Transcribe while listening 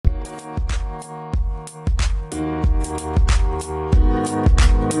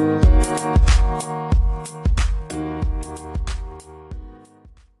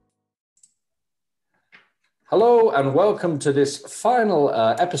Hello and welcome to this final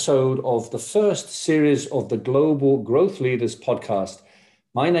episode of the first series of the Global Growth Leaders podcast.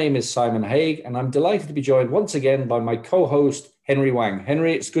 My name is Simon Haig and I'm delighted to be joined once again by my co-host, Henry Wang.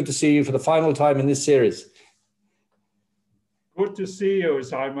 Henry, it's good to see you for the final time in this series. Good to see you,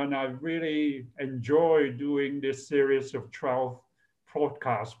 Simon. I really enjoy doing this series of 12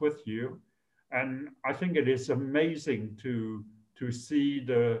 podcasts with you. And I think it is amazing to see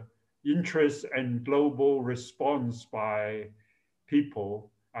the interest and global response by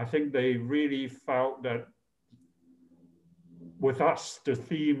people. I think they really felt that with us, the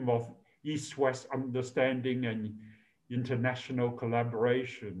theme of East-West understanding and international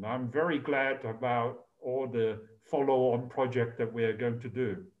collaboration. I'm very glad about all the follow-on project that we are going to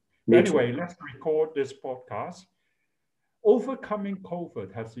do. Anyway, let's record this podcast. Overcoming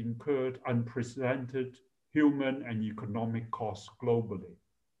COVID has incurred unprecedented human and economic costs globally.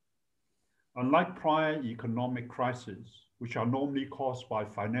 Unlike prior economic crises, which are normally caused by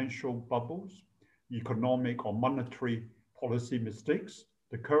financial bubbles, economic or monetary policy mistakes,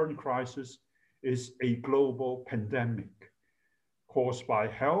 the current crisis is a global pandemic caused by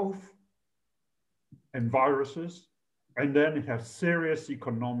health and viruses, and then it has serious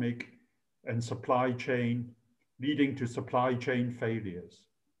economic and supply chain, leading to supply chain failures.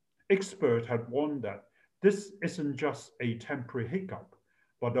 Experts had warned that this isn't just a temporary hiccup,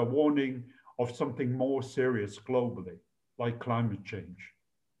 but a warning of something more serious globally, like climate change.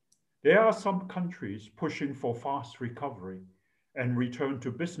 There are some countries pushing for fast recovery and return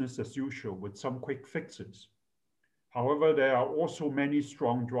to business as usual with some quick fixes. However, there are also many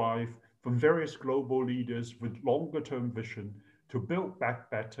strong drive from various global leaders with longer-term vision to build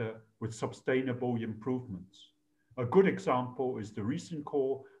back better with sustainable improvements. A good example is the recent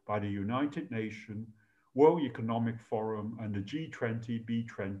call by the United Nations, World Economic Forum, and the G20,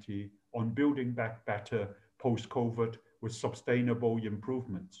 B20 on building back better post-COVID with sustainable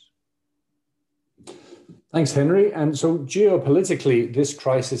improvements. Thanks, Henry. And so geopolitically, this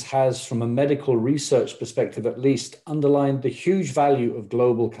crisis has, from a medical research perspective at least, underlined the huge value of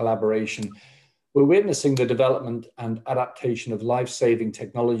global collaboration. We're witnessing the development and adaptation of life-saving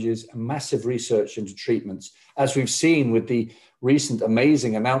technologies and massive research into treatments. As we've seen with the recent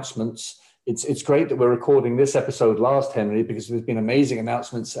amazing announcements, it's great that we're recording this episode last, Henry, because there's been amazing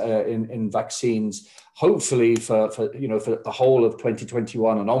announcements in vaccines, hopefully for the whole of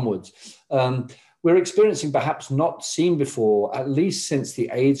 2021 and onwards. We're experiencing perhaps not seen before, at least since the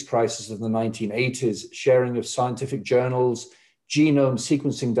AIDS crisis of the 1980s, sharing of scientific journals, genome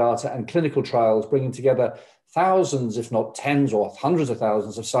sequencing data, and clinical trials, bringing together thousands, if not tens or hundreds of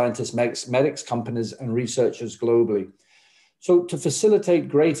thousands of scientists, medics, companies, and researchers globally. So to facilitate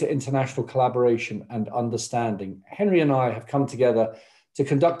greater international collaboration and understanding, Henry and I have come together to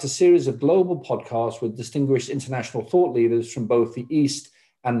conduct a series of global podcasts with distinguished international thought leaders from both the East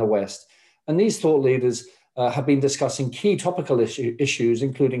and the West. And these thought leaders have been discussing key topical issues,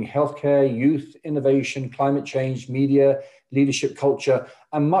 including healthcare, youth, innovation, climate change, media, leadership culture,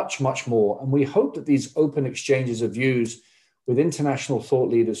 and much, much more. And we hope that these open exchanges of views with international thought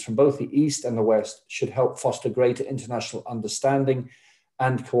leaders from both the East and the West should help foster greater international understanding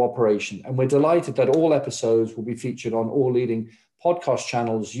and cooperation. And we're delighted that all episodes will be featured on all leading podcast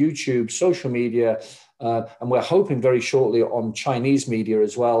channels, YouTube, social media, and we're hoping very shortly on Chinese media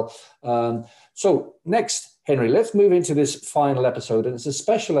as well. So next, Henry, let's move into this final episode. And it's a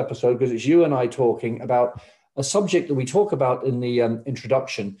special episode because it's you and I talking about a subject that we talk about in the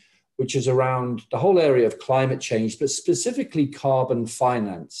introduction, which is around the whole area of climate change, but specifically carbon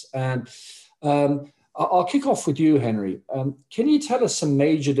finance. And I'll kick off with you, Henry. Can you tell us some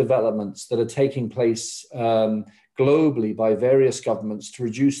major developments that are taking place globally by various governments to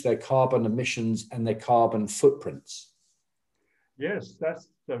reduce their carbon emissions and their carbon footprints? Yes, that's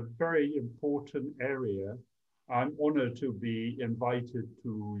a very important area. I'm honored to be invited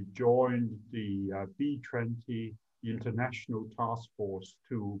to join the B20 International Task Force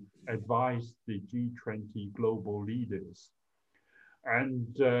to advise the G20 global leaders. And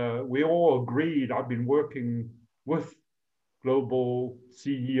we all agreed, I've been working with global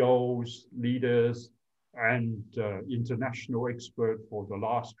CEOs, leaders, and international experts for the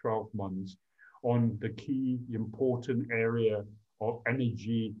last 12 months on the key important area of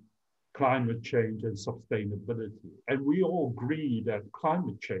energy, climate change, and sustainability. And we all agree that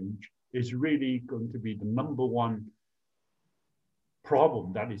climate change is really going to be the number one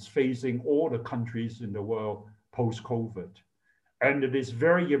problem that is facing all the countries in the world post-COVID. And it is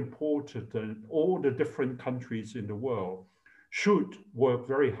very important that all the different countries in the world should work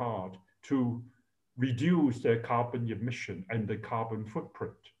very hard to reduce their carbon emission and the carbon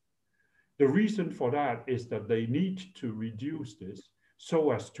footprint. The reason for that is that they need to reduce this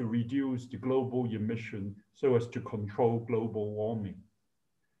so as to reduce the global emission, so as to control global warming.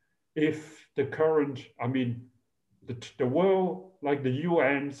 If the current, I mean, the world, like the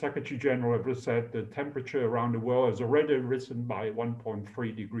UN Secretary General has said, the temperature around the world has already risen by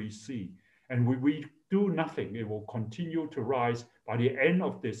 1.3 degrees C. And we do nothing, it will continue to rise by the end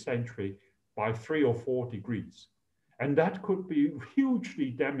of this century by 3 or 4 degrees. And that could be hugely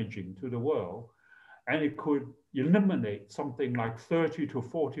damaging to the world. And it could eliminate something like 30 to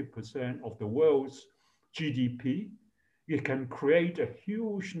 40% of the world's GDP. It can create a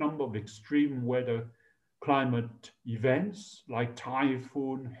huge number of extreme weather climate events like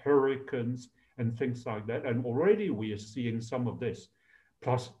typhoon, hurricanes, and things like that. And already we are seeing some of this,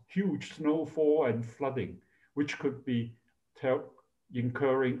 plus huge snowfall and flooding, which could be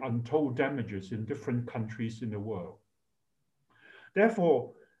incurring untold damages in different countries in the world.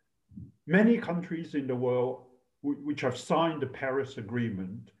 Therefore, many countries in the world which have signed the Paris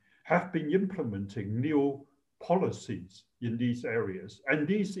Agreement have been implementing new policies in these areas. And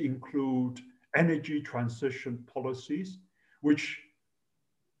these include energy transition policies, which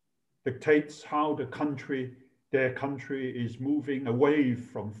dictates how their country is moving away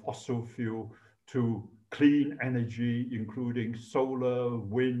from fossil fuel to clean energy, including solar,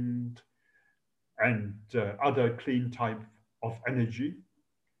 wind, and other clean type of energy.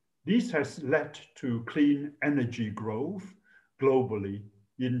 This has led to clean energy growth globally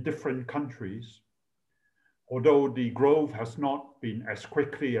in different countries, although the growth has not been as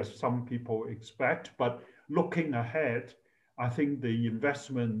quickly as some people expect. But looking ahead, I think the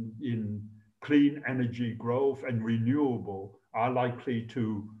investment in clean energy growth and renewable are likely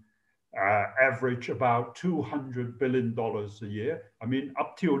to average about $200 billion a year. I mean,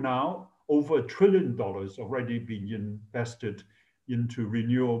 up till now, over $1 trillion already been invested into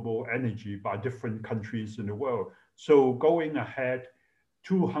renewable energy by different countries in the world. So going ahead,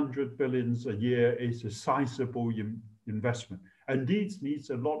 200 billions a year is a sizable investment. And these needs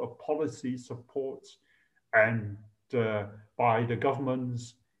a lot of policy supports and by the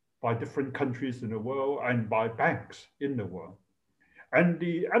governments, by different countries in the world, and by banks in the world. And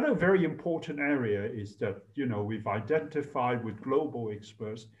the other very important area is that, we've identified with global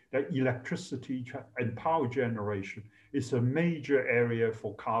experts that electricity and power generation is a major area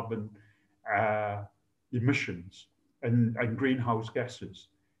for carbon emissions and greenhouse gases.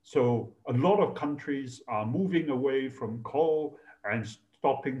 So a lot of countries are moving away from coal and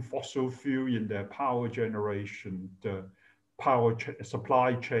stopping fossil fuel in their power generation, the power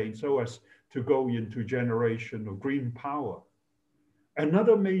supply chain, so as to go into generation of green power.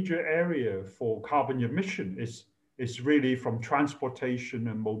 Another major area for carbon emission is really from transportation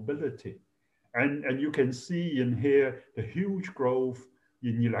and mobility. And you can see in here the huge growth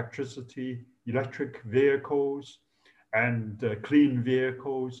in electricity, electric vehicles, and clean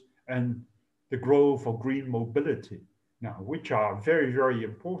vehicles, and the growth of green mobility now, which are very, very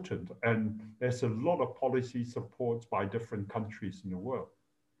important. And there's a lot of policy supports by different countries in the world.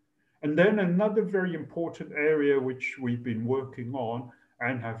 And then another very important area which we've been working on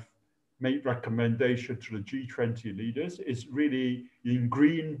and have made recommendation to the G20 leaders is really in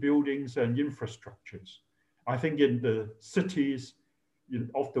green buildings and infrastructures. I think in the cities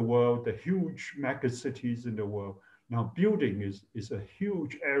of the world, the huge mega cities in the world, now building is a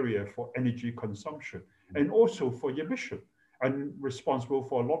huge area for energy consumption and also for emission, and responsible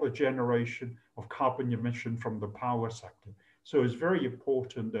for a lot of generation of carbon emission from the power sector. So it's very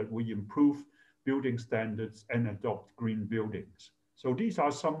important that we improve building standards and adopt green buildings. So these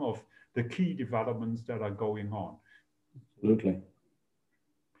are some of the key developments that are going on. Absolutely.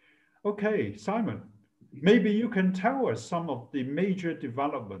 Okay, Simon, maybe you can tell us some of the major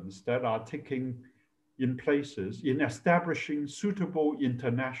developments that are taking in places in establishing suitable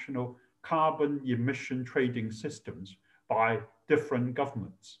international carbon emission trading systems by different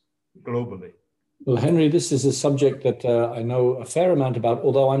governments globally. Well, Henry, this is a subject that I know a fair amount about,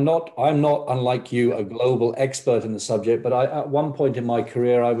 although I'm not, unlike you, a global expert in the subject. But at one point in my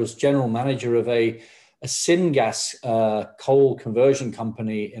career, I was general manager of a syngas coal conversion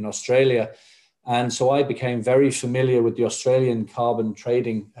company in Australia. And so I became very familiar with the Australian carbon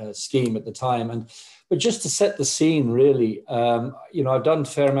trading scheme at the time. But just to set the scene, really, I've done a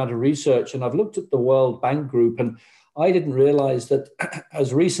fair amount of research, and I've looked at the World Bank Group, and I didn't realize that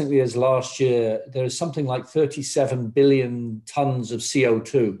as recently as last year, there is something like 37 billion tons of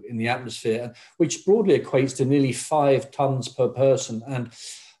CO2 in the atmosphere, which broadly equates to nearly 5 tons per person, and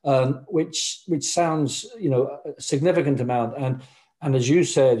which sounds, a significant amount. And as you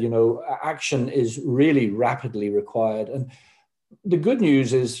said, action is really rapidly required. And the good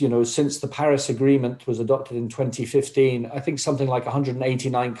news is, since the Paris Agreement was adopted in 2015, I think something like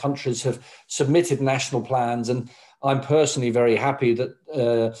 189 countries have submitted national plans. And I'm personally very happy that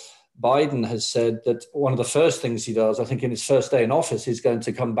Biden has said that one of the first things he does, I think in his first day in office, is going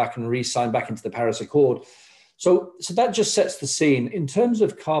to come back and re-sign back into the Paris Accord. So that just sets the scene. In terms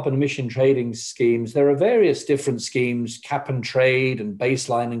of carbon emission trading schemes, there are various different schemes, cap and trade and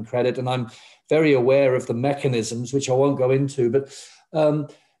baseline and credit. And I'm very aware of the mechanisms, which I won't go into, but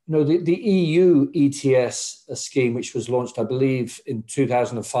the EU ETS scheme, which was launched, I believe, in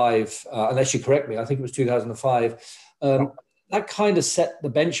 2005, unless you correct me, I think it was 2005, that kind of set the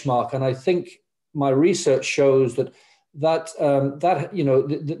benchmark. And I think my research shows that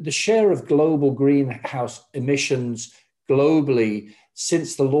the share of global greenhouse emissions globally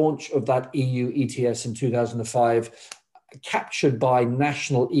since the launch of that EU ETS in 2005, captured by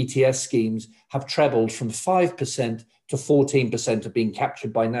national ETS schemes, have trebled from 5% to 14% of being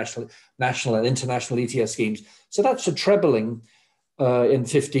captured by national and international ETS schemes. So that's a trebling in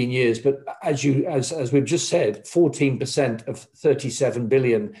 15 years. But as we've just said, 14% of 37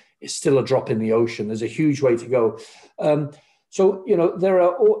 billion is still a drop in the ocean. There's a huge way to go. So, there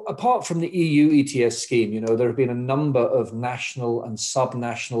are, apart from the EU ETS scheme, there have been a number of national and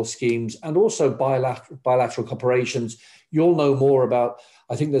subnational schemes and also bilateral cooperations. You'll know more about,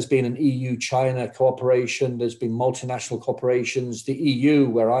 I think there's been an EU-China cooperation. There's been multinational corporations. The EU,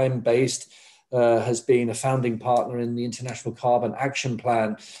 where I'm based, has been a founding partner in the International Carbon Action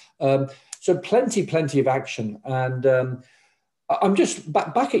Plan. So plenty of action. And I'm just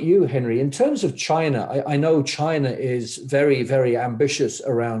back at you, Henry. In terms of China, I know China is very, very ambitious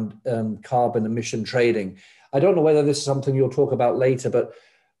around carbon emission trading. I don't know whether this is something you'll talk about later, but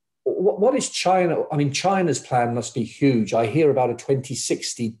what is China? I mean, China's plan must be huge. I hear about a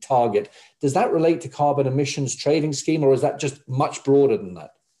 2060 target. Does that relate to carbon emissions trading scheme, or is that just much broader than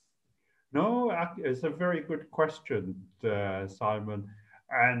that? No, it's a very good question, Simon.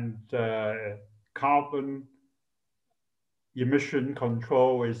 And carbon emission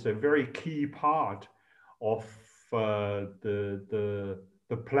control is a very key part of the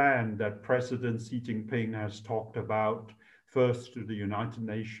plan that President Xi Jinping has talked about, first to the United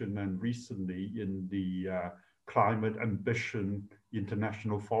Nations and recently in the Climate Ambition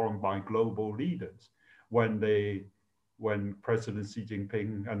International Forum by global leaders, when President Xi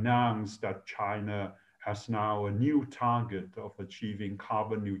Jinping announced that China has now a new target of achieving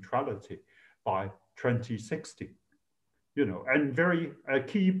carbon neutrality by 2060. And a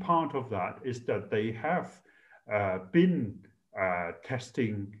key part of that is that they have been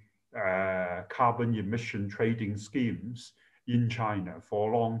testing carbon emission trading schemes in China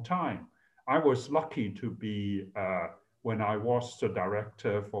for a long time. I was lucky to be, when I was the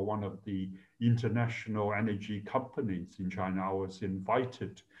director for one of the international energy companies in China, I was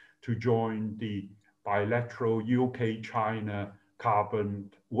invited to join the bilateral UK-China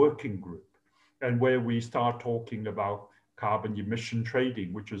carbon working group, and where we start talking about carbon emission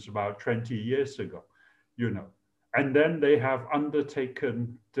trading, which is about 20 years ago, And then they have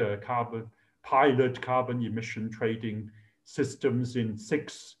undertaken the pilot carbon emission trading systems in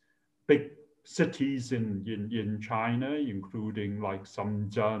 6 big cities in China, including like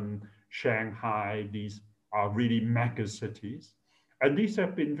Shenzhen, Shanghai. These are really mega cities. And these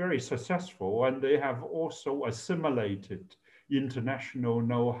have been very successful, and they have also assimilated international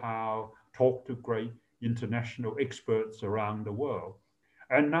know-how, talked to great international experts around the world.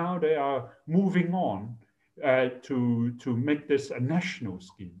 And now they are moving on to make this a national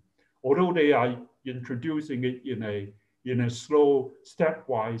scheme. Although they are introducing it in a slow,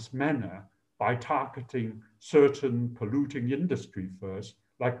 stepwise manner by targeting certain polluting industry first,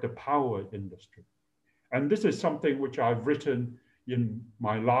 like the power industry. And this is something which I've written in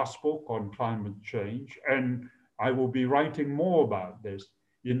my last book on climate change, and I will be writing more about this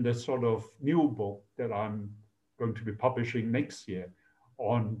in the sort of new book that I'm going to be publishing next year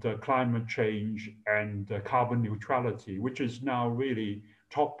on the climate change and carbon neutrality, which is now really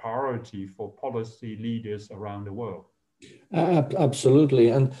top priority for policy leaders around the world. Absolutely.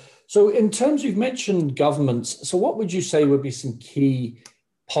 And so in terms, you've mentioned governments. So what would you say would be some key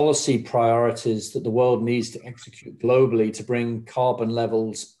policy priorities that the world needs to execute globally to bring carbon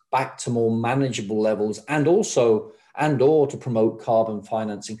levels back to more manageable levels, and or to promote carbon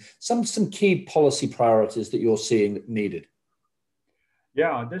financing? Some key policy priorities that you're seeing needed.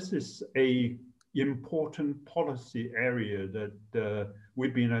 Yeah, this is a important policy area that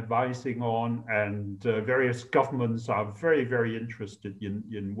we've been advising on, and various governments are very, very interested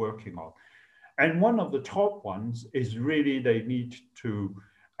in working on. And one of the top ones is really they need to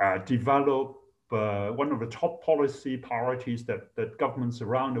develop one of the top policy priorities that governments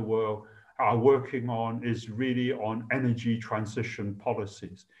around the world are working on is really on energy transition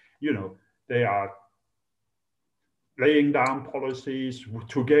policies. You know, they are laying down policies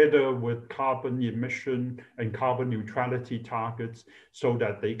together with carbon emission and carbon neutrality targets so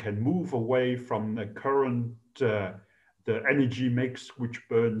that they can move away from the current the energy mix, which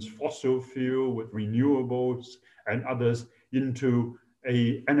burns fossil fuel with renewables and others, into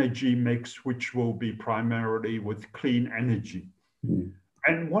a energy mix which will be primarily with clean energy. Mm.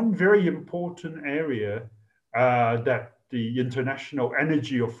 And one very important area that the International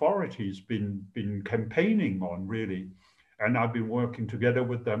Energy Authority has been campaigning on, really, and I've been working together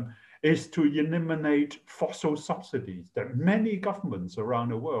with them, is to eliminate fossil subsidies that many governments around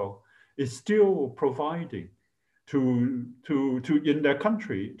the world is still providing to in their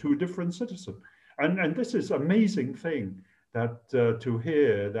country to different citizens. And this is amazing thing that to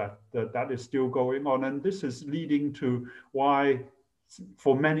hear that is still going on. And this is leading to why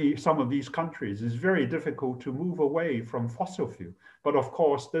for some of these countries, it's very difficult to move away from fossil fuel. But of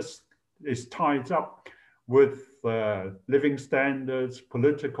course, this is tied up with living standards,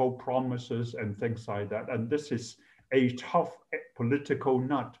 political promises, and things like that. And this is a tough political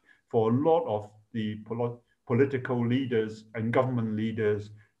nut for a lot of the political leaders and government leaders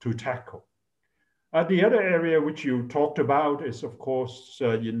to tackle. The other area which you talked about is, of course,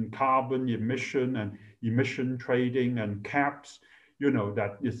 in carbon emission and emission trading and caps. You know,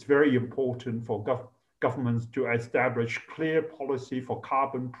 that it's very important for governments to establish clear policy for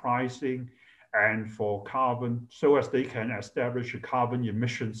carbon pricing and for carbon, so as they can establish a carbon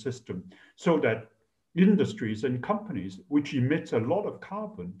emission system, so that industries and companies which emit a lot of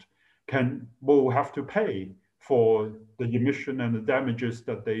carbon will have to pay for the emission and the damages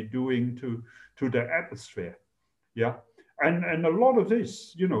that they're doing to the atmosphere. Yeah, and a lot of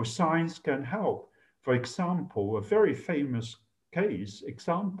this, you know, science can help. For example, a very famous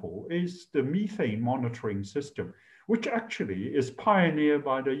example is the methane monitoring system, which actually is pioneered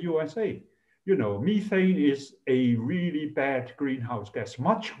by the USA. You know, methane is a really bad greenhouse gas,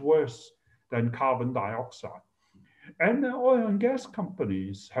 much worse than carbon dioxide. And the oil and gas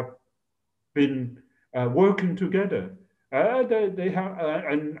companies have been working together. They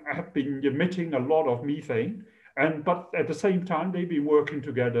have been emitting a lot of methane, but at the same time, they've been working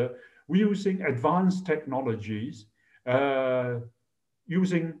together using advanced technologies,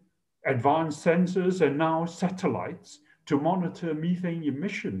 using advanced sensors and now satellites to monitor methane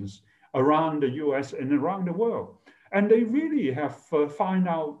emissions around the US and around the world. And they really have found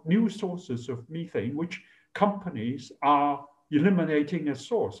out new sources of methane, which companies are eliminating as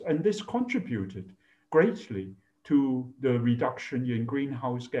source. And this contributed greatly to the reduction in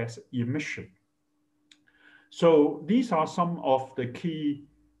greenhouse gas emission. So these are some of the key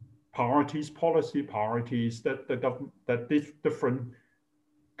priorities, policy priorities that these different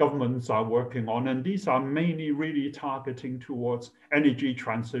governments are working on. And these are mainly really targeting towards energy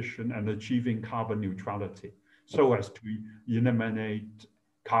transition and achieving carbon neutrality so as to eliminate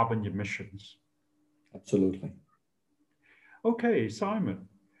carbon emissions. Absolutely. Okay, Simon.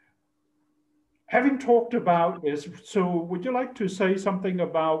 Having talked about this, so would you like to say something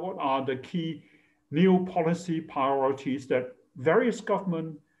about what are the key new policy priorities that various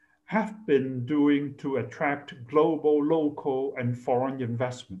governments have been doing to attract global, local, and foreign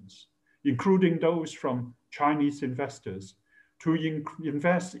investments, including those from Chinese investors, to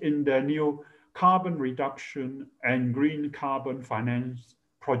invest in their new carbon reduction and green carbon finance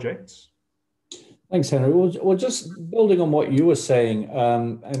projects? Thanks, Henry. Well, just building on what you were saying,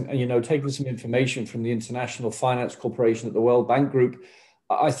 and you know, taking some information from the International Finance Corporation at the World Bank Group,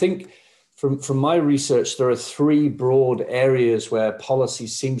 I think from my research, there are three broad areas where policy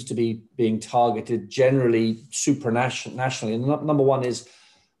seems to be being targeted generally supranationally. And number one is,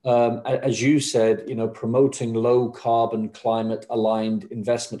 as you said, you know, promoting low carbon, climate aligned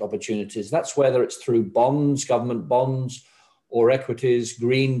investment opportunities. That's whether it's through bonds, government bonds, or equities,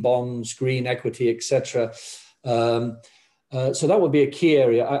 green bonds, green equity, etc. So that would be a key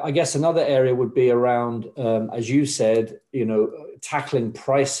area. I guess another area would be around, as you said, you know, tackling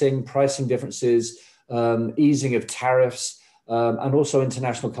pricing differences, easing of tariffs, and also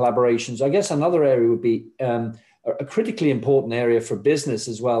international collaborations. I guess another area would be a critically important area for business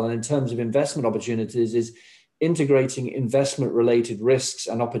as well. And in terms of investment opportunities is integrating investment-related risks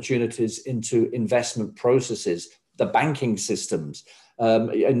and opportunities into investment processes, the banking systems.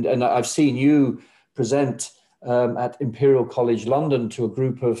 And I've seen you present at Imperial College London to a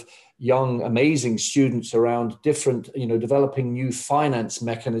group of young, amazing students around different, you know, developing new finance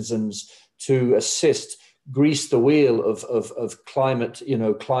mechanisms to assist grease the wheel of climate,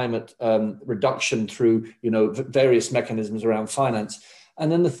 climate reduction through, various mechanisms around finance.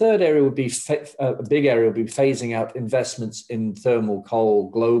 And then the third area would be, a big area would be phasing out investments in thermal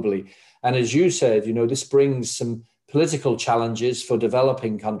coal globally. And as you said, this brings some political challenges for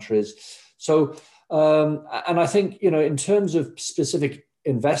developing countries. So, and I think, in terms of specific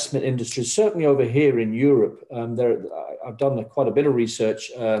investment industries, certainly over here in Europe, I've done quite a bit of research,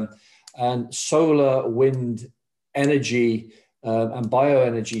 and solar, wind, energy, and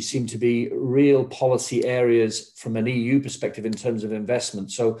bioenergy seem to be real policy areas from an EU perspective in terms of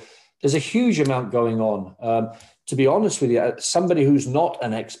investment. So there's a huge amount going on. To be honest with you, somebody who's not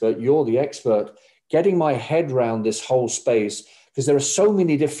an expert, you're the expert, getting my head around this whole space, because there are so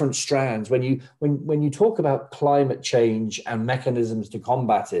many different strands. When you talk about climate change and mechanisms to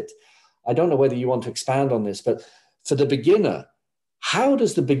combat it, I don't know whether you want to expand on this, but for the beginner, how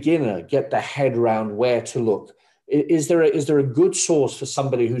does the beginner get their head around where to look? Is there a good source for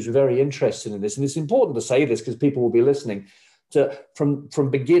somebody who's very interested in this? And it's important to say this because people will be listening. From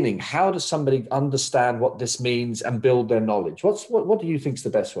beginning, how does somebody understand what this means and build their knowledge? What do you think is the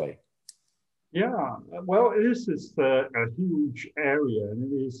best way? Yeah, well, this is a huge area,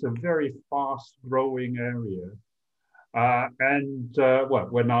 and it is a very fast-growing area.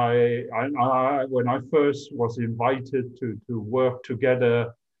 When I first was invited to work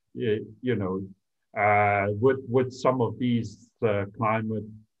together, with some of these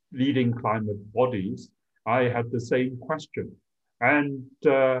leading climate bodies, I had the same question. And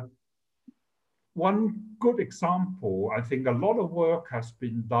one good example, I think a lot of work has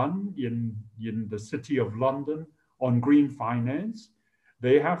been done in the City of London on green finance.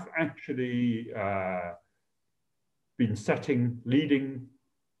 They have actually been leading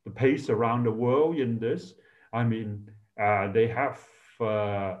the pace around the world in this. I mean, they have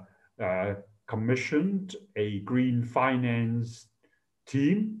commissioned a green finance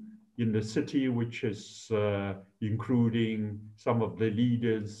team in the city, which is including some of the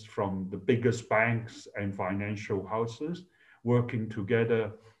leaders from the biggest banks and financial houses, working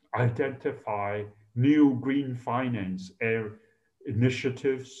together, identify new green finance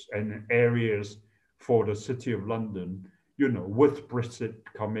initiatives and areas for the City of London. With Brexit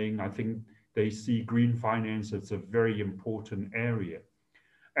coming, I think they see green finance as a very important area.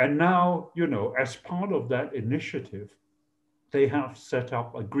 And now, as part of that initiative, they have set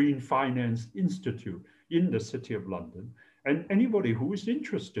up a Green Finance Institute in the City of London. And anybody who is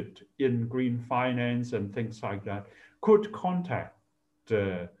interested in green finance and things like that could contact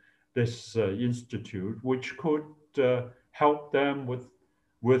this institute, which could help them with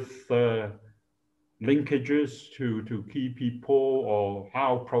linkages to key people or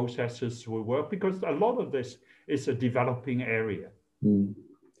how processes will work, because a lot of this is a developing area.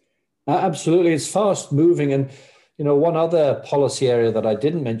 Absolutely, it's fast moving. And one other policy area that I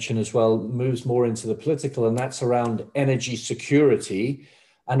didn't mention as well moves more into the political, and that's around energy security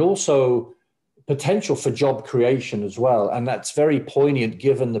and also potential for job creation as well. And that's very poignant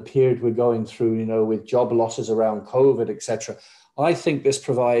given the period we're going through, with job losses around COVID, etc. I think this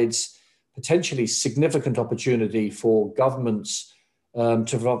provides potentially significant opportunity for governments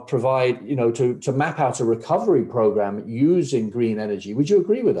to provide, to map out a recovery program using green energy. Would you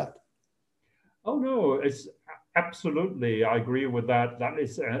agree with that? Oh, no, it's absolutely. I agree with that. That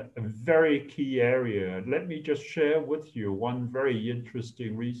is a very key area. Let me just share with you one very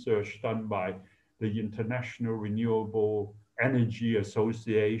interesting research done by the International Renewable Energy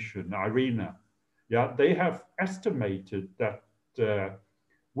Association, IRENA. Yeah, they have estimated that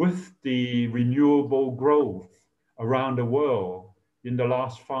with the renewable growth around the world in the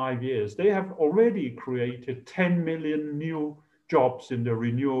last 5 years, they have already created 10 million new jobs in the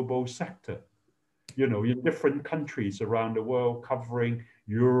renewable sector. In different countries around the world, covering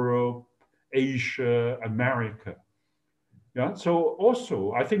Europe, Asia, America. Yeah. So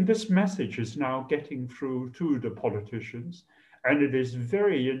also, I think this message is now getting through to the politicians, and it is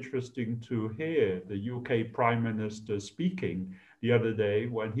very interesting to hear the UK Prime Minister speaking the other day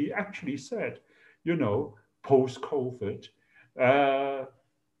when he actually said, post-COVID,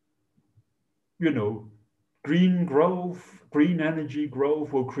 green growth, green energy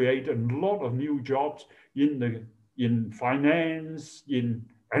growth will create a lot of new jobs in finance, in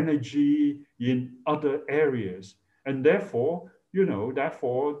energy, in other areas. And therefore,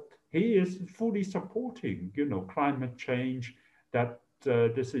 he is fully supporting, climate change, that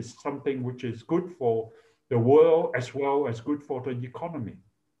this is something which is good for the world as well as good for the economy.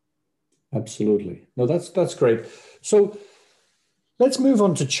 Absolutely. No, that's great. So let's move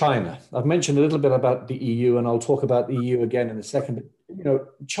on to China. I've mentioned a little bit about the EU, and I'll talk about the EU again in a second. You know,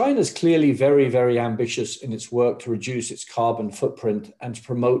 China's clearly very, very ambitious in its work to reduce its carbon footprint and to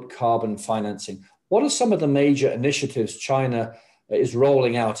promote carbon financing. What are some of the major initiatives China is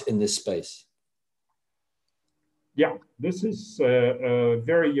rolling out in this space? Yeah, this is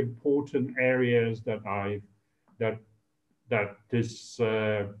very important areas that that is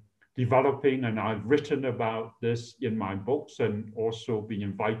developing, and I've written about this in my books and also been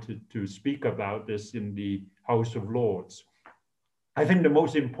invited to speak about this in the House of Lords. I think the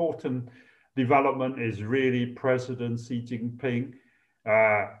most important development is really President Xi Jinping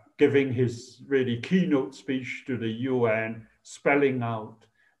giving his really keynote speech to the UN, spelling out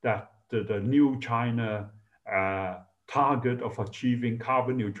that the new China target of achieving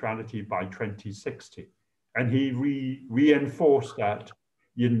carbon neutrality by 2060. And he reinforced that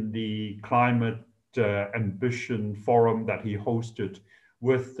in the climate ambition forum that he hosted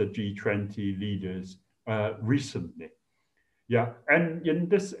with the G20 leaders recently. Yeah, and in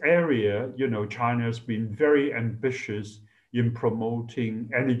this area, you know, China has been very ambitious in promoting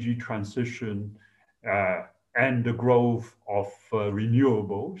energy transition and the growth of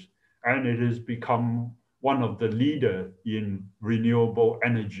renewables, and it has become one of the leaders in renewable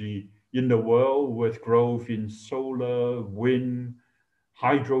energy in the world, with growth in solar, wind,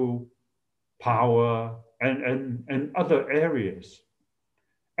 hydro power, and other areas.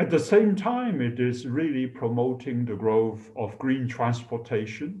 At the same time, it is really promoting the growth of green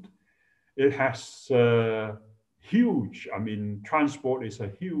transportation. It has huge, I mean, transport is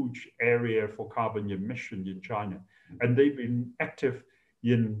a huge area for carbon emission in China. And they've been active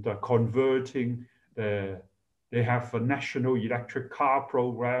in the converting, they have a national electric car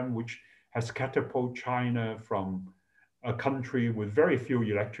program, which has catapulted China from a country with very few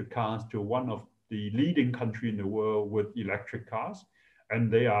electric cars to one of the leading countries in the world with electric cars. And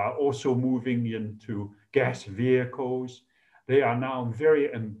they are also moving into gas vehicles. They are now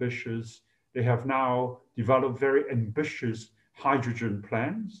very ambitious. They have now developed very ambitious hydrogen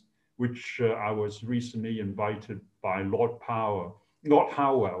plans, which I was recently invited by Lord Howell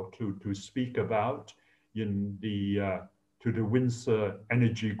to speak about in to the Windsor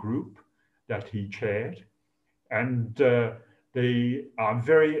Energy Group that he chaired. And they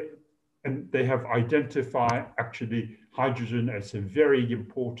have identified actually hydrogen as a very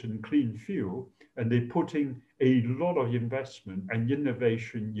important clean fuel, and they're putting a lot of investment and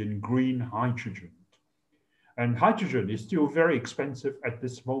innovation in green hydrogen. And hydrogen is still very expensive at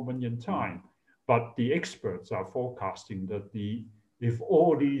this moment in time, but the experts are forecasting that if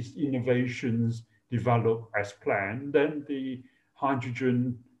all these innovations develop as planned, then the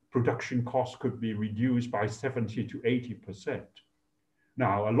hydrogen production cost could be reduced by 70 to 80%.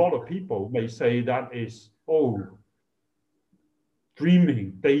 Now, a lot of people may say that is,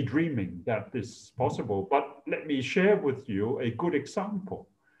 daydreaming that this is possible. But let me share with you a good example.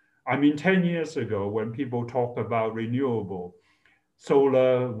 I mean, 10 years ago, when people talk about renewable,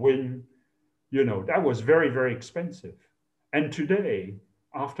 solar, wind, you know, that was very, very expensive. And today,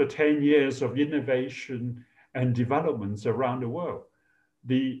 after 10 years of innovation and developments around the world,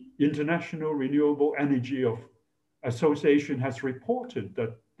 the International Renewable Energy Association has reported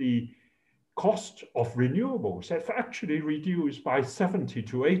that the cost of renewables have actually reduced by 70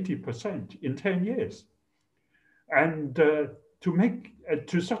 to 80% in 10 years. And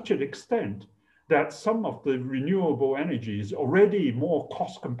to such an extent that some of the renewable energy is already more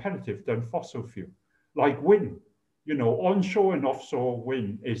cost competitive than fossil fuel, like wind. You know, onshore and offshore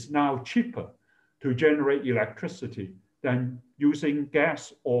wind is now cheaper to generate electricity than using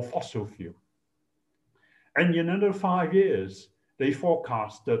gas or fossil fuel. And in another 5 years, they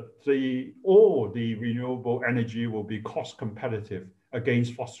forecast that all the renewable energy will be cost competitive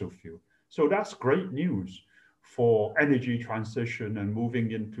against fossil fuel. So that's great news for energy transition and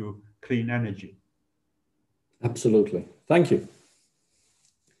moving into clean energy. Absolutely. Thank you.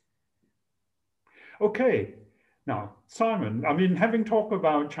 Okay. Now, Simon, I mean, having talked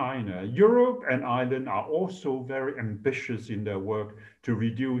about China, Europe and Ireland are also very ambitious in their work to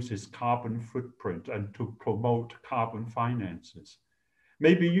reduce its carbon footprint and to promote carbon finances.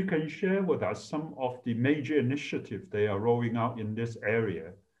 Maybe you can share with us some of the major initiatives they are rolling out in this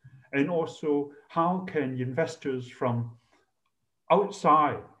area. And also, how can investors from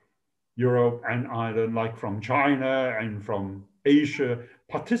outside Europe and Ireland, like from China and from Asia,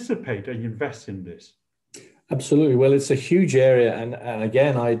 participate and invest in this? Absolutely. Well, it's a huge area. And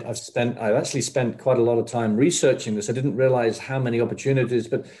again, I've actually spent quite a lot of time researching this. I didn't realize how many opportunities,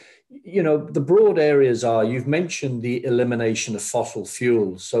 but you know, the broad areas are, you've mentioned the elimination of fossil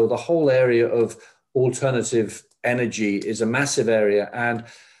fuels. So the whole area of alternative energy is a massive area. And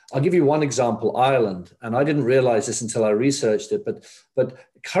I'll give you one example, Ireland, and I didn't realize this until I researched it, but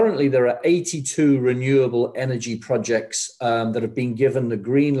currently there are 82 renewable energy projects that have been given the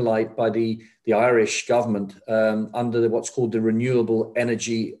green light by the Irish government under what's called the Renewable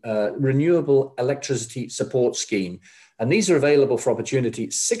Electricity Support Scheme. And these are available for opportunity.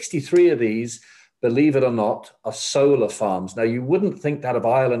 63 of these, believe it or not, are solar farms. Now, you wouldn't think that of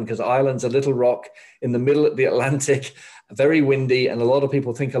Ireland, because Ireland's a little rock in the middle of the Atlantic, very windy, and a lot of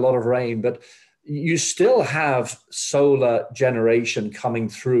people think a lot of rain, but you still have solar generation coming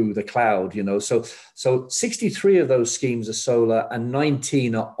through the cloud, you know. So 63 of those schemes are solar and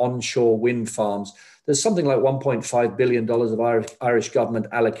 19 are onshore wind farms. There's something like $1.5 billion of Irish government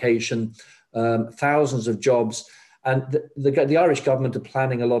allocation, thousands of jobs. And the Irish government are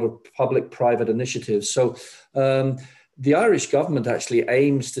planning a lot of public-private initiatives. So the Irish government actually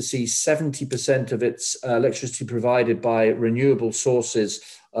aims to see 70% of its electricity provided by renewable sources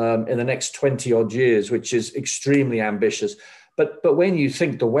in the next 20 odd years, which is extremely ambitious. But when you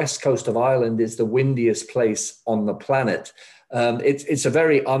think the west coast of Ireland is the windiest place on the planet, it's a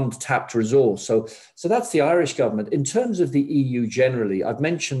very untapped resource. So that's the Irish government. In terms of the EU generally, I've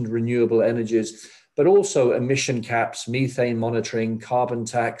mentioned renewable energies, but also emission caps, methane monitoring, carbon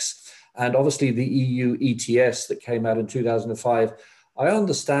tax, and obviously the EU ETS that came out in 2005. I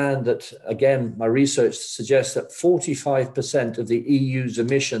understand that, again, my research suggests that 45% of the EU's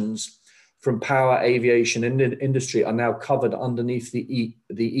emissions from power, aviation, and industry are now covered underneath the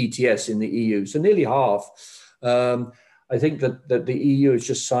ETS in the EU. So nearly half. I think that the EU has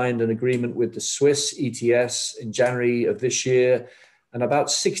just signed an agreement with the Swiss ETS in January of this year, and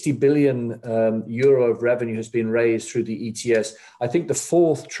about 60 billion euro of revenue has been raised through the ETS. I think the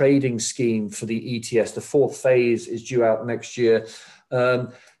fourth trading scheme for the ETS, the fourth phase, is due out next year.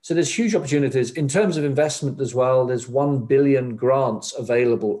 So there's huge opportunities. In terms of investment as well, there's 1 billion grants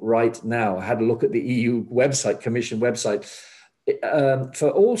available right now. I had a look at the EU website, Commission website, for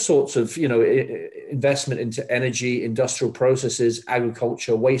all sorts of, investment into energy, industrial processes,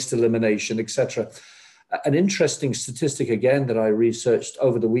 agriculture, waste elimination, etc. An interesting statistic, again, that I researched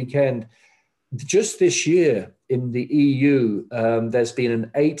over the weekend, just this year in the EU, there's been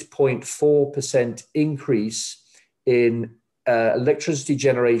an 8.4% increase in electricity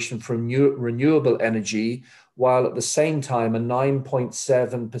generation from renewable energy, while at the same time a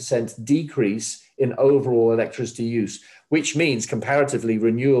 9.7% decrease in overall electricity use, which means comparatively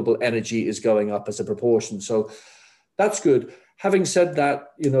renewable energy is going up as a proportion. So that's good. Having said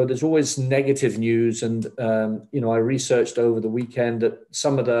that, there's always negative news, and I researched over the weekend that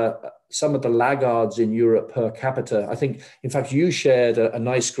some of the laggards in Europe per capita. I think, in fact, you shared a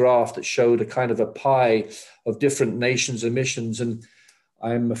nice graph that showed a kind of a pie of different nations' emissions, and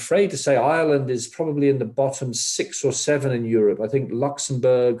I'm afraid to say Ireland is probably in the bottom 6 or 7 in Europe. I think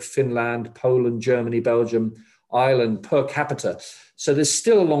Luxembourg, Finland, Poland, Germany, Belgium, Ireland per capita. So there's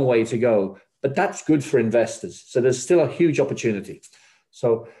still a long way to go. But that's good for investors. So there's still a huge opportunity.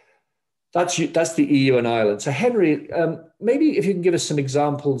 So that's the EU and Ireland. So Henry, maybe if you can give us some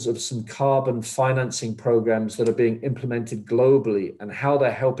examples of some carbon financing programs that are being implemented globally and how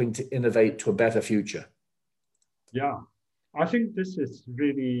they're helping to innovate to a better future. Yeah, I think this is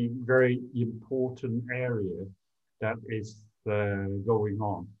really very important area that is going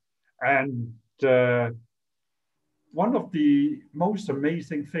on. And one of the most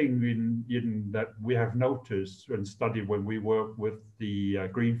amazing things in that we have noticed and studied when we work with the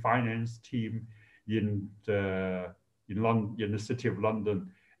green finance team in the city of London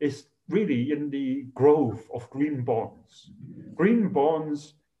is really in the growth of green bonds. Green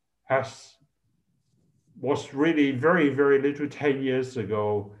bonds was really very, very little 10 years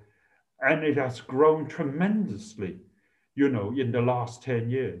ago, and it has grown tremendously, in the last 10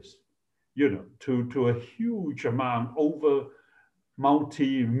 years. To a huge amount, over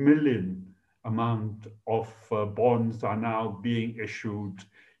multi-million amount of bonds are now being issued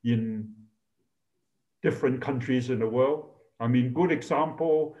in different countries in the world. I mean, good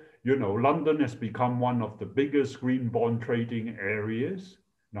example, London has become one of the biggest green bond trading areas.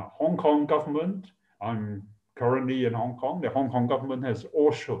 Now, Hong Kong government, I'm currently in Hong Kong. The Hong Kong government has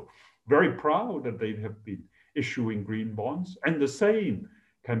also very proud that they have been issuing green bonds, and the same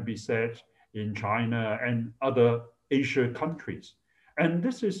can be said in China and other Asia countries. And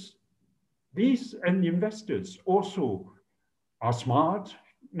these investors also are smart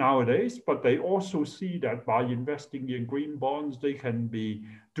nowadays, but they also see that by investing in green bonds, they can be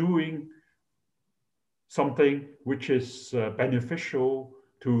doing something which is beneficial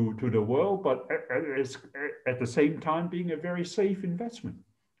to the world, but at the same time being a very safe investment.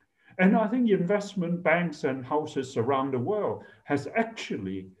 And I think investment banks and houses around the world has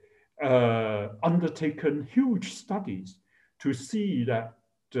actually undertaken huge studies to see that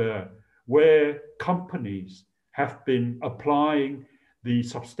where companies have been applying the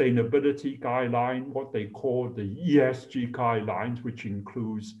sustainability guideline, what they call the ESG guidelines, which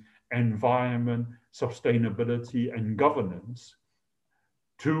includes environment, sustainability, and governance,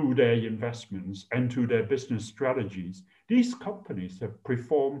 to their investments and to their business strategies, these companies have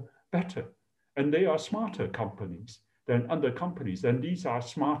performed better, and they are smarter companies than other companies, and these are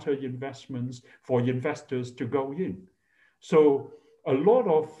smarter investments for investors to go in. So a lot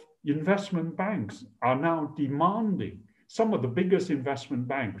of investment banks are now demanding, some of the biggest investment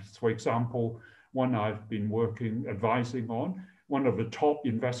banks, for example, one I've been advising on, one of the top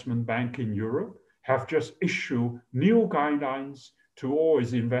investment bank in Europe, have just issued new guidelines to all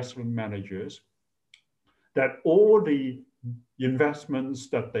its investment managers that all the investments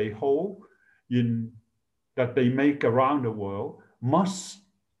that they hold that they make around the world must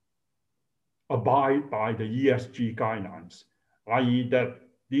abide by the ESG guidelines, i.e. that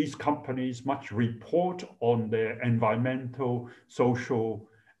these companies must report on their environmental, social,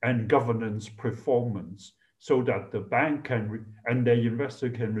 and governance performance so that the bank and their investor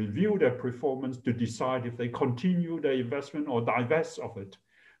can review their performance to decide if they continue their investment or divest of it.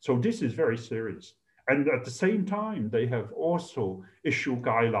 So this is very serious. And at the same time, they have also issued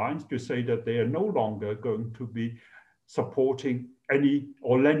guidelines to say that they are no longer going to be supporting any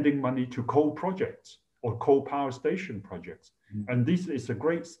or lending money to coal projects or coal power station projects. Mm-hmm. And this is a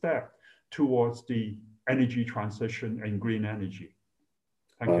great step towards the energy transition and green energy.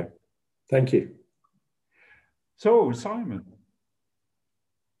 Thank you. Thank you. So, Simon,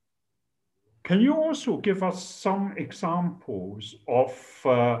 can you also give us some examples of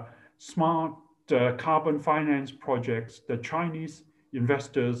smart carbon finance projects that Chinese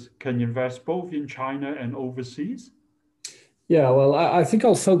investors can invest both in China and overseas? Yeah, well, I think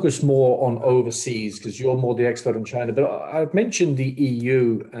I'll focus more on overseas because you're more the expert on China. But I've mentioned the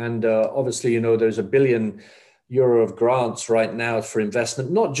EU, and obviously, there's €1 billion of grants right now for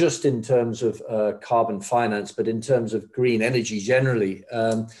investment, not just in terms of carbon finance, but in terms of green energy generally.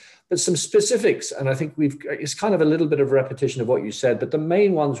 But some specifics, and I think it's kind of a little bit of repetition of what you said, but the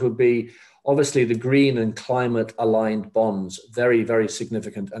main ones would be obviously the green and climate aligned bonds, very, very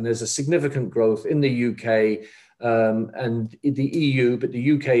significant. And there's a significant growth in the UK and in the EU, but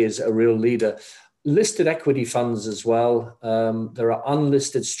the UK is a real leader. Listed equity funds as well. There are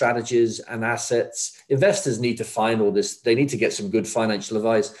unlisted strategies and assets. Investors need to find all this. They need to get some good financial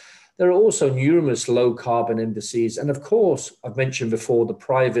advice. There are also numerous low carbon indices. And of course, I've mentioned before the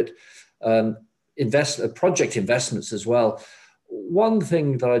private project investments as well. One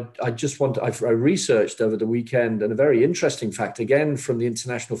thing that I researched over the weekend, and a very interesting fact, again, from the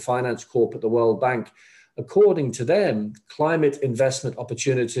International Finance Corp at the World Bank, according to them, climate investment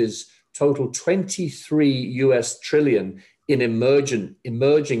opportunities total 23 US trillion in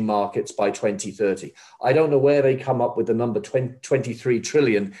emerging markets by 2030. I don't know where they come up with the number 23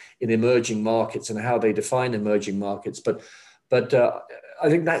 trillion in emerging markets and how they define emerging markets. But I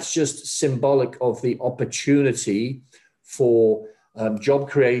think that's just symbolic of the opportunity for job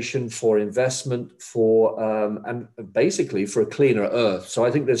creation, for investment, and basically for a cleaner earth. So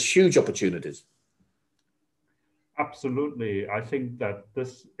I think there's huge opportunities. Absolutely. I think that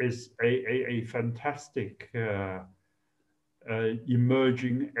this is a fantastic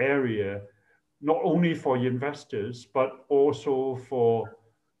emerging area, not only for investors, but also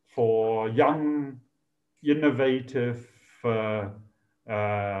for young, innovative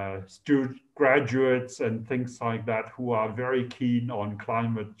graduates and things like that who are very keen on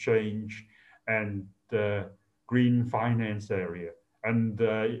climate change and green finance area. And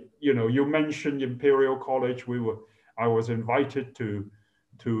you mentioned Imperial College. I was invited to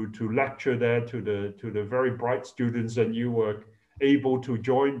lecture there to the very bright students, and you were able to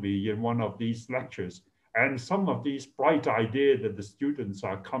join me in one of these lectures. And some of these bright ideas that the students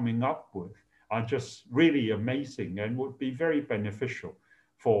are coming up with are just really amazing and would be very beneficial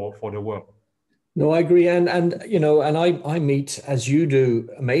for the world. No, I agree. And I meet, as you do,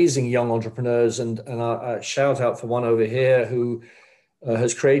 amazing young entrepreneurs, and a shout out for one over here who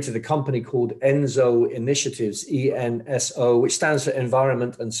has created a company called ENSO Initiatives, ENSO, which stands for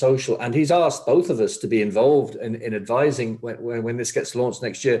Environment and Social. And he's asked both of us to be involved in advising when this gets launched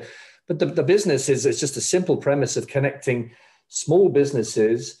next year. But the business it's just a simple premise of connecting small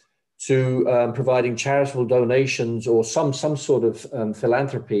businesses to providing charitable donations or some sort of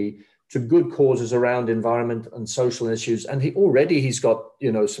philanthropy to good causes around environment and social issues. And he's got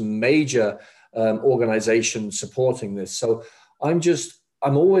some major organizations supporting this. So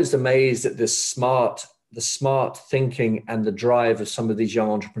I'm always amazed at this smart the smart thinking and the drive of some of these young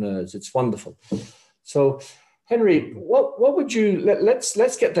entrepreneurs. It's wonderful. So, Henry, what would you,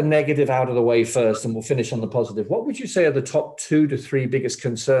 let's get the negative out of the way first, and we'll finish on the positive. What would you say are the top 2 to 3 biggest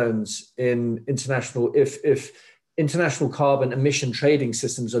concerns in international, if international carbon emission trading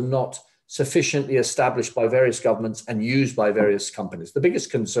systems are not sufficiently established by various governments and used by various companies? The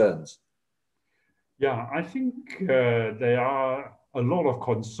biggest concerns? Yeah, I think there are a lot of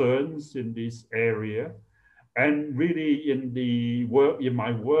concerns in this area. And really in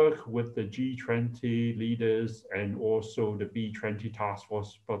my work with the G20 leaders and also the B20 task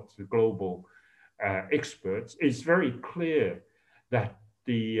force, but the global experts, it's very clear that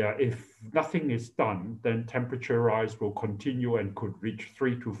if nothing is done, then temperature rise will continue and could reach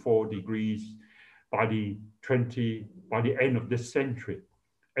 3 to 4 degrees by the end of this century.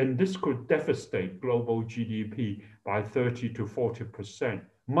 And this could devastate global GDP by 30 to 40%,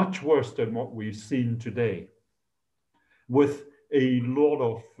 much worse than what we've seen today, with a lot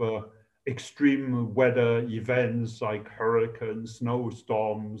of extreme weather events like hurricanes,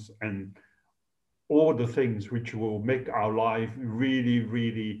 snowstorms, and all the things which will make our life really,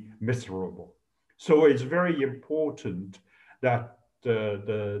 really miserable. So it's very important that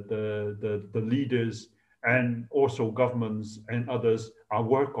the leaders and also governments and others are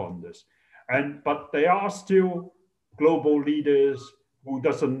work on this. But there are still global leaders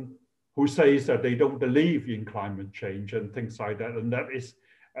who says that they don't believe in climate change and things like that. And that is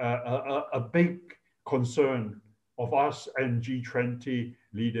a big concern of us and G20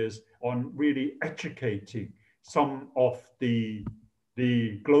 leaders on really educating some of the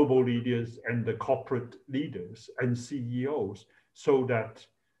global leaders and the corporate leaders and CEOs so that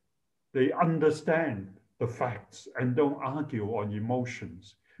they understand the facts and don't argue on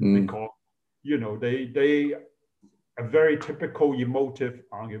emotions. Because, a very typical emotive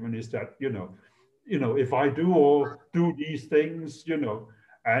argument is that, if I do these things,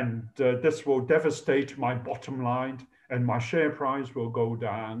 and this will devastate my bottom line and my share price will go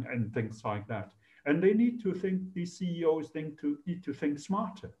down and things like that. And they need to think, these CEOs need to think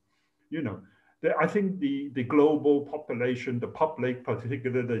smarter. I think the global population, the public,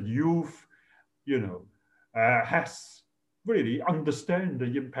 particularly the youth, has really understand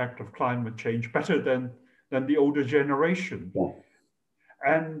the impact of climate change better than the older generation. Yeah.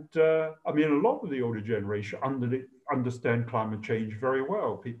 And a lot of the older generation understand climate change very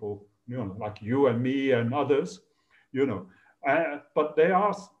well. People, like you and me and others, but there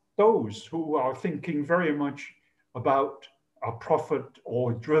are those who are thinking very much about a profit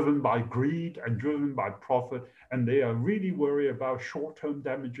or driven by greed and driven by profit. And they are really worried about short-term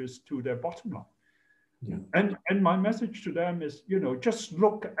damages to their bottom line. Yeah. And my message to them is, just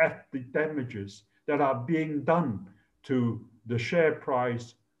look at the damages that are being done to the share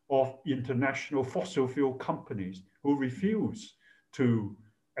price of international fossil fuel companies who refuse to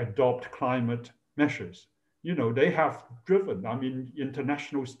adopt climate measures. They have driven,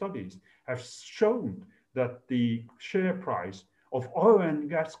 international studies have shown that the share price of oil and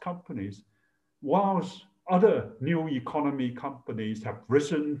gas companies, whilst other new economy companies have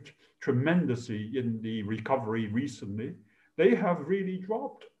risen tremendously in the recovery recently, they have really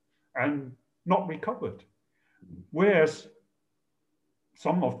dropped and not recovered. Whereas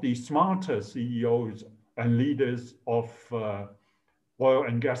some of the smarter CEOs and leaders of oil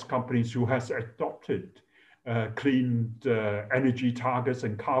and gas companies who has adopted clean energy targets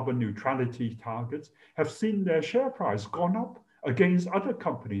and carbon neutrality targets have seen their share price gone up against other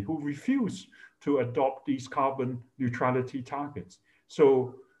companies who refuse to adopt these carbon neutrality targets.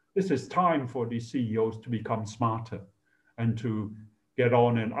 So this is time for the CEOs to become smarter and to get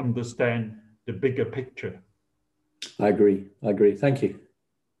on and understand the bigger picture. I agree. Thank you.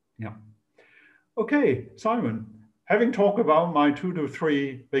 Yeah. Okay, Simon, having talked about my 2 to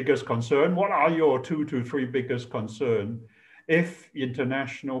 3 biggest concern, what are your 2 to 3 biggest concern if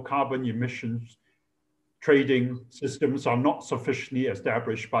international carbon emissions trading systems are not sufficiently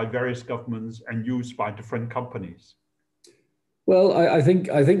established by various governments and used by different companies? Well, I think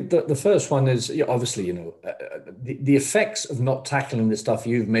that the first one is obviously, the effects of not tackling the stuff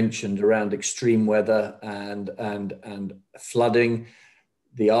you've mentioned around extreme weather and flooding,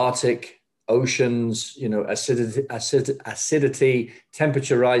 the Arctic, oceans, acidity,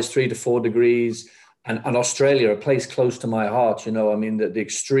 temperature rise 3 to 4 degrees, and Australia, a place close to my heart. The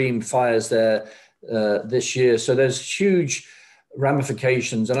extreme fires there this year. So there's huge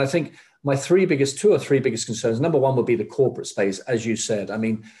ramifications, and I think my 2 or 3 biggest concerns. Number one would be the corporate space, as you said.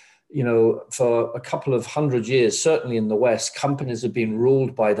 for a couple of hundred years, certainly in the West, companies have been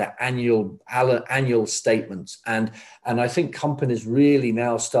ruled by their annual statements, and I think companies really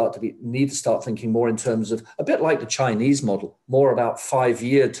now need to start thinking more in terms of a bit like the Chinese model, more about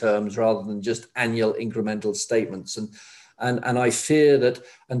 5-year terms rather than just annual incremental statements. And I fear that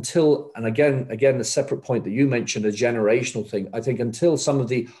until, and again, the separate point that you mentioned, a generational thing, I think until some of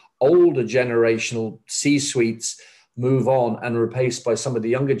the older generational C-suites move on and are replaced by some of the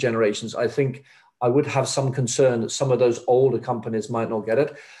younger generations, I think I would have some concern that some of those older companies might not get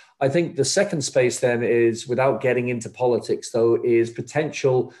it. I think the second space then is, without getting into politics though, is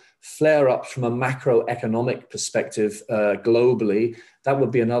potential flare-ups from a macroeconomic perspective globally. That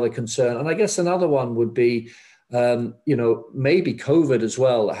would be another concern. And I guess another one would be, maybe COVID as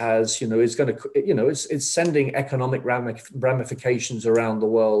well has, is going to, it's sending economic ramifications around the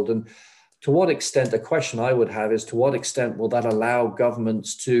world. And to what extent, a question I would have is, to what extent will that allow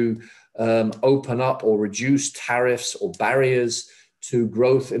governments to open up or reduce tariffs or barriers to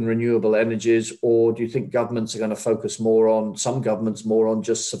growth in renewable energies? Or do you think governments are going to focus some governments more on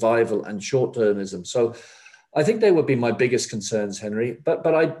just survival and short-termism? So I think they would be my biggest concerns, Henry. But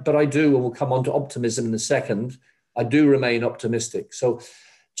I do, and we'll come on to optimism in a second, I do remain optimistic. So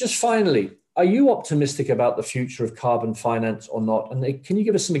just finally, are you optimistic about the future of carbon finance or not? And can you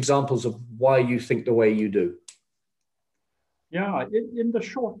give us some examples of why you think the way you do? Yeah, in the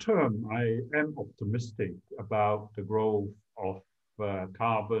short term, I am optimistic about the growth of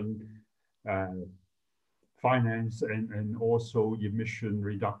carbon finance and also emission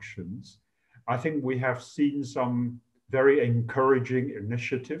reductions. I think we have seen some very encouraging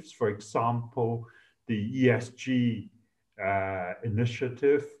initiatives. For example, the ESG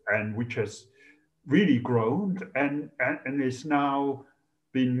initiative, and which has really grown and is now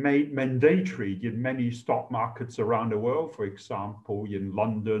been made mandatory in many stock markets around the world. For example, in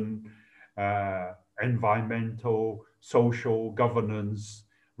London, environmental, social governance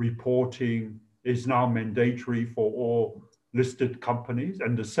reporting is now mandatory for all listed companies,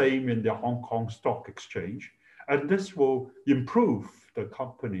 and the same in the Hong Kong Stock Exchange. And this will improve the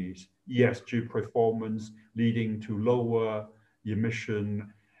company's ESG performance, leading to lower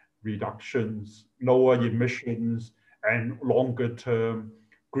emission reductions, lower emissions, and longer term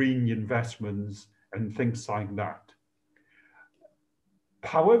green investments and things like that.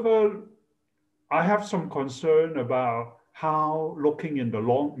 However, I have some concern about how, looking in the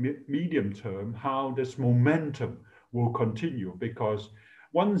medium term, how this momentum will continue, because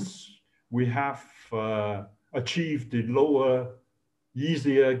once we have achieved the lower,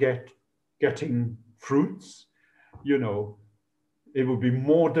 easier getting fruits, it will be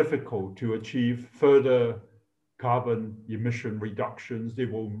more difficult to achieve further carbon emission reductions. They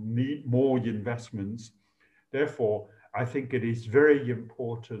will need more investments. Therefore, I think it is very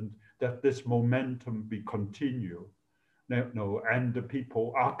important that this momentum be continued. And the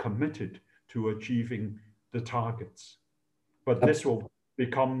people are committed to achieving the targets. But this will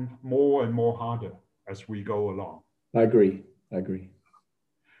become more and more harder as we go along. I agree.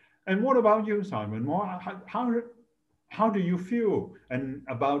 And what about you, Simon? How do you feel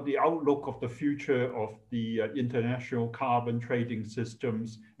about the outlook of the future of the international carbon trading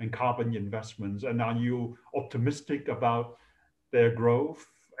systems and carbon investments? And are you optimistic about their growth?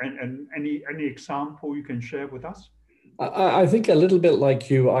 And any example you can share with us? I think a little bit like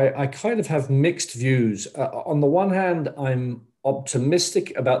you, I kind of have mixed views. On the one hand, I'm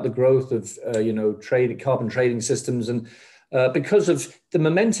optimistic about the growth of carbon trading systems, and because of the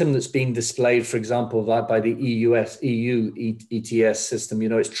momentum that's been displayed, for example, by the EU ETS system.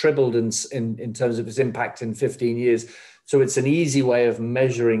 It's tripled in terms of its impact in 15 years. So it's an easy way of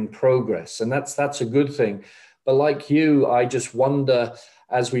measuring progress, and that's a good thing. But like you, I just wonder,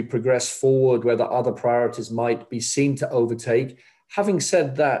 as we progress forward, whether other priorities might be seen to overtake. Having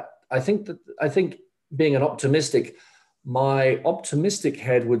said that, I think being an optimistic, my optimistic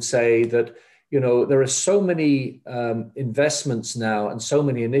head would say that, there are so many investments now and so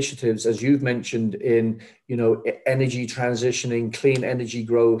many initiatives, as you've mentioned, in, energy transitioning, clean energy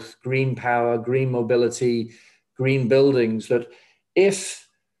growth, green power, green mobility, green buildings, that this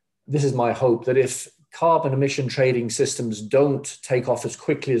is my hope, that if carbon emission trading systems don't take off as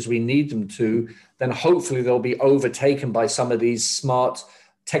quickly as we need them to, then hopefully they'll be overtaken by some of these smart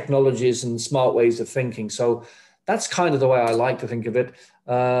technologies and smart ways of thinking. So that's kind of the way I like to think of it.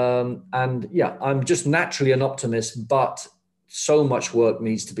 And yeah, I'm just naturally an optimist, but so much work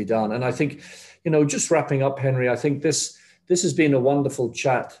needs to be done. And I think, just wrapping up, Henry, I think this has been a wonderful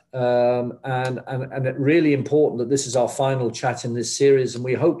chat, and it's really important that this is our final chat in this series. And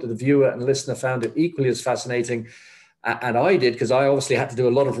we hope that the viewer and listener found it equally as fascinating. and I did, because I obviously had to do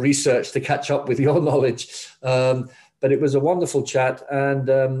a lot of research to catch up with your knowledge. But it was a wonderful chat,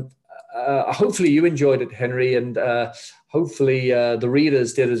 and hopefully you enjoyed it, Henry, and hopefully the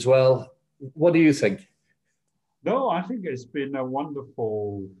readers did as well. What do you think? No, I think it's been a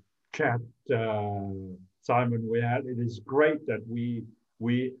wonderful chat, Simon. It is great that we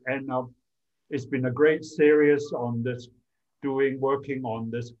end up. It's been a great series on this, working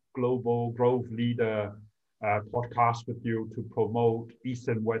on this Global Growth Leader podcast with you to promote East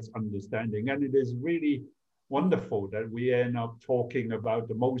and West understanding, and it is really wonderful that we end up talking about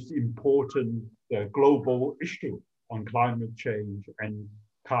the most important global issue on climate change and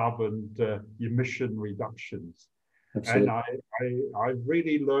carbon emission reductions. Absolutely. And I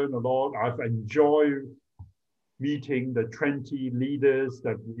really learned a lot. I've enjoyed meeting the 20 leaders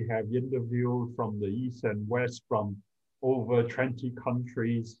that we have interviewed from the East and West, from over 20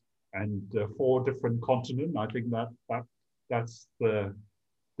 countries and 4 different continents. I think that's the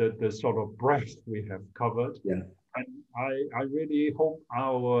sort of breadth we have covered. Yeah. And I really hope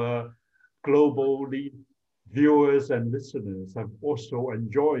our global viewers and listeners have also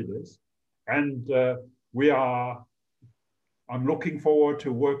enjoyed this. And I'm looking forward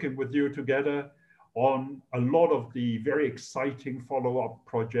to working with you together on a lot of the very exciting follow-up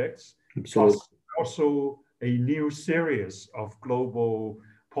projects. Absolutely. Plus also a new series of global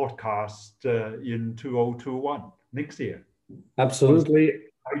podcasts in 2021, next year. Absolutely.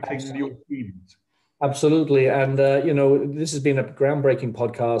 Exciting new themes. Absolutely. And, this has been a groundbreaking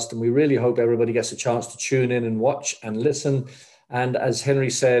podcast, and we really hope everybody gets a chance to tune in and watch and listen. And as Henry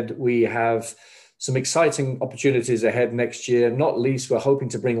said, we have some exciting opportunities ahead next year. Not least, we're hoping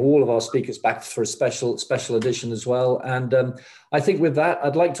to bring all of our speakers back for a special edition as well. And I think with that,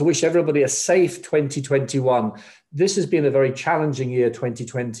 I'd like to wish everybody a safe 2021. This has been a very challenging year,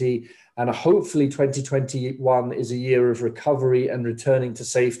 2020. And hopefully 2021 is a year of recovery and returning to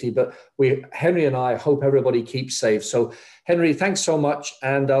safety. But Henry and I hope everybody keeps safe. So Henry, thanks so much.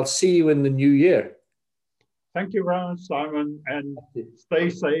 And I'll see you in the new year. Thank you very much, Simon. And stay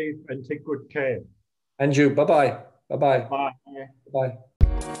safe and take good care. And you. Bye-bye. Bye-bye. Bye.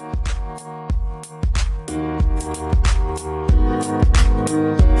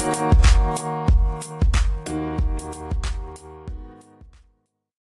 Bye.